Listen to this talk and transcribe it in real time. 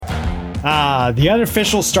The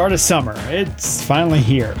unofficial start of summer. It's finally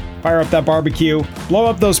here. Fire up that barbecue, blow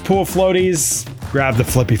up those pool floaties, grab the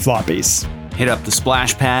flippy floppies. Hit up the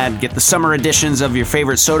splash pad, get the summer editions of your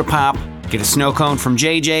favorite soda pop, get a snow cone from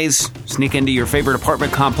JJ's, sneak into your favorite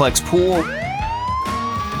apartment complex pool.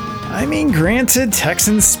 I mean, granted,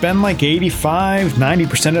 Texans spend like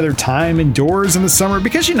 85-90% of their time indoors in the summer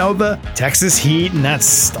because, the Texas heat and that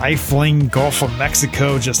stifling Gulf of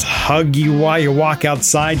Mexico just hug you while you walk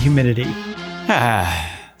outside humidity.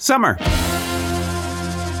 Summer.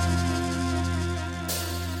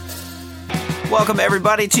 Welcome,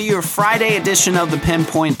 everybody, to your Friday edition of the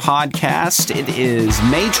Pinpoint Podcast. It is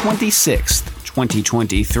May 26th,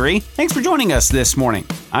 2023. Thanks for joining us this morning.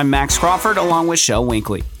 I'm Max Crawford, along with Shel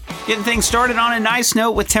Winkley. Getting things started on a nice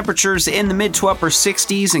note with temperatures in the mid to upper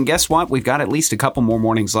 60s, and guess what? We've got at least a couple more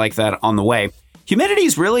mornings like that on the way.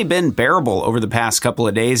 Humidity's really been bearable over the past couple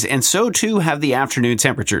of days, and so too have the afternoon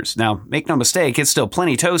temperatures. Now, make no mistake, it's still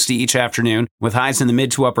plenty toasty each afternoon, with highs in the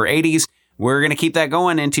mid to upper 80s. We're going to keep that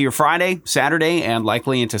going into your Friday, Saturday, and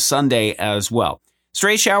likely into Sunday as well.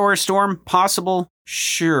 Stray shower or storm, possible?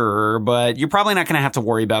 Sure, but you're probably not going to have to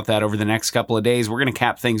worry about that over the next couple of days. We're going to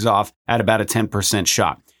cap things off at about a 10%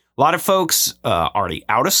 shot. A lot of folks already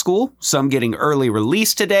out of school, some getting early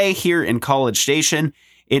release today here in College Station.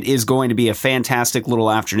 It is going to be a fantastic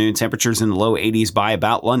little afternoon. Temperatures in the low 80s by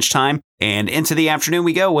about lunchtime. And into the afternoon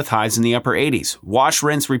we go with highs in the upper 80s. Wash,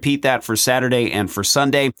 rinse, repeat that for Saturday and for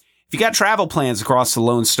Sunday. If you got travel plans across the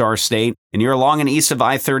Lone Star State and you're along and east of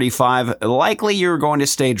I-35, likely you're going to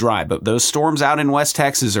stay dry. But those storms out in West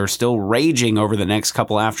Texas are still raging over the next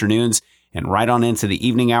couple afternoons and right on into the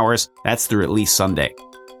evening hours. That's through at least Sunday.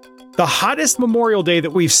 The hottest Memorial Day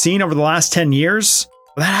that we've seen over the last 10 years,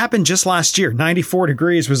 that happened just last year. 94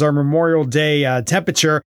 degrees was our Memorial Day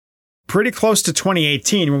temperature, pretty close to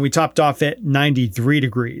 2018 when we topped off at 93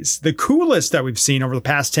 degrees. The coolest that we've seen over the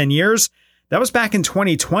past 10 years, that was back in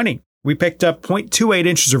 2020. We picked up 0.28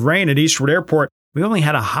 inches of rain at Eastwood Airport. We only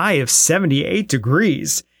had a high of 78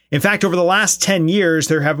 degrees. In fact, over the last 10 years,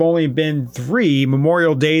 there have only been 3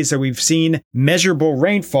 Memorial Days that we've seen measurable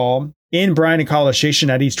rainfall in Bryan and College Station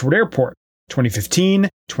at Eastwood Airport. 2015,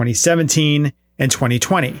 2017, and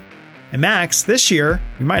 2020. And Max, this year,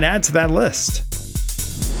 we might add to that list.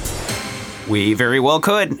 We very well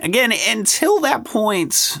could. Again, until that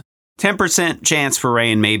point, 10% chance for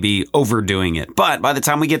rain may be overdoing it. But by the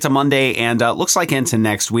time we get to Monday and looks like into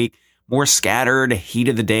next week, more scattered heat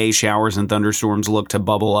of the day showers and thunderstorms look to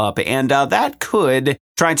bubble up. And that could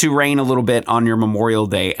try to rain a little bit on your Memorial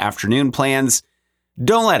Day afternoon plans.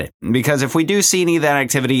 Don't let it, because if we do see any of that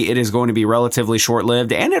activity, it is going to be relatively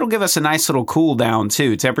short-lived, and it'll give us a nice little cool down,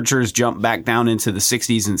 too. Temperatures jump back down into the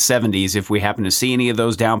 60s and 70s if we happen to see any of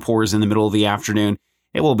those downpours in the middle of the afternoon.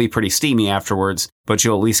 It will be pretty steamy afterwards, but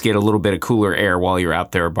you'll at least get a little bit of cooler air while you're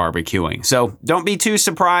out there barbecuing. So don't be too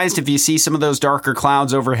surprised if you see some of those darker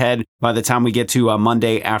clouds overhead by the time we get to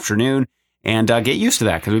Monday afternoon, and get used to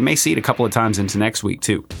that, because we may see it a couple of times into next week,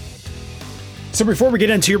 too. So before we get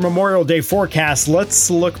into your Memorial Day forecast, let's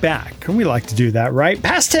look back. And we like to do that, right?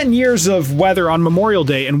 Past 10 years of weather on Memorial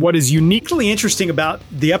Day, and what is uniquely interesting about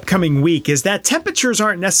the upcoming week is that temperatures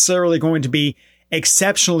aren't necessarily going to be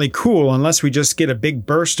exceptionally cool unless we just get a big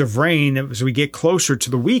burst of rain as we get closer to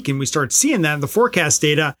the week and we start seeing that in the forecast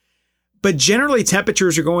data. But generally,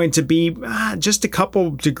 temperatures are going to be just a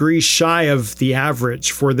couple degrees shy of the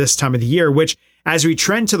average for this time of the year, which as we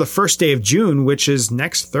trend to the first day of June, which is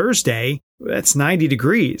next Thursday, that's 90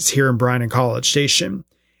 degrees here in Bryan and College Station.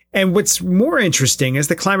 And what's more interesting is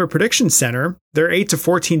the Climate Prediction Center, their 8 to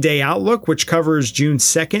 14 day outlook, which covers June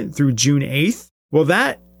 2nd through June 8th. Well,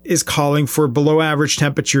 that is calling for below average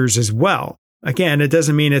temperatures as well. Again, it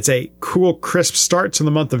doesn't mean it's a cool, crisp start to the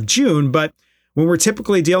month of June, but when we're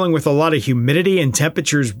typically dealing with a lot of humidity and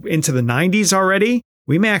temperatures into the 90s already,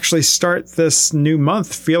 we may actually start this new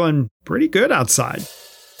month feeling pretty good outside.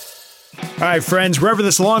 All right, friends, wherever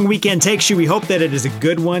this long weekend takes you, we hope that it is a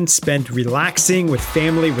good one, spent relaxing with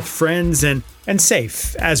family, with friends, and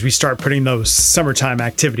safe as we start putting those summertime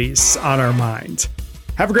activities on our mind.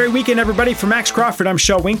 Have a great weekend, everybody. For Max Crawford, I'm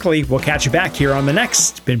Shel Winkley. We'll catch you back here on the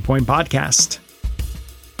next Pinpoint Podcast.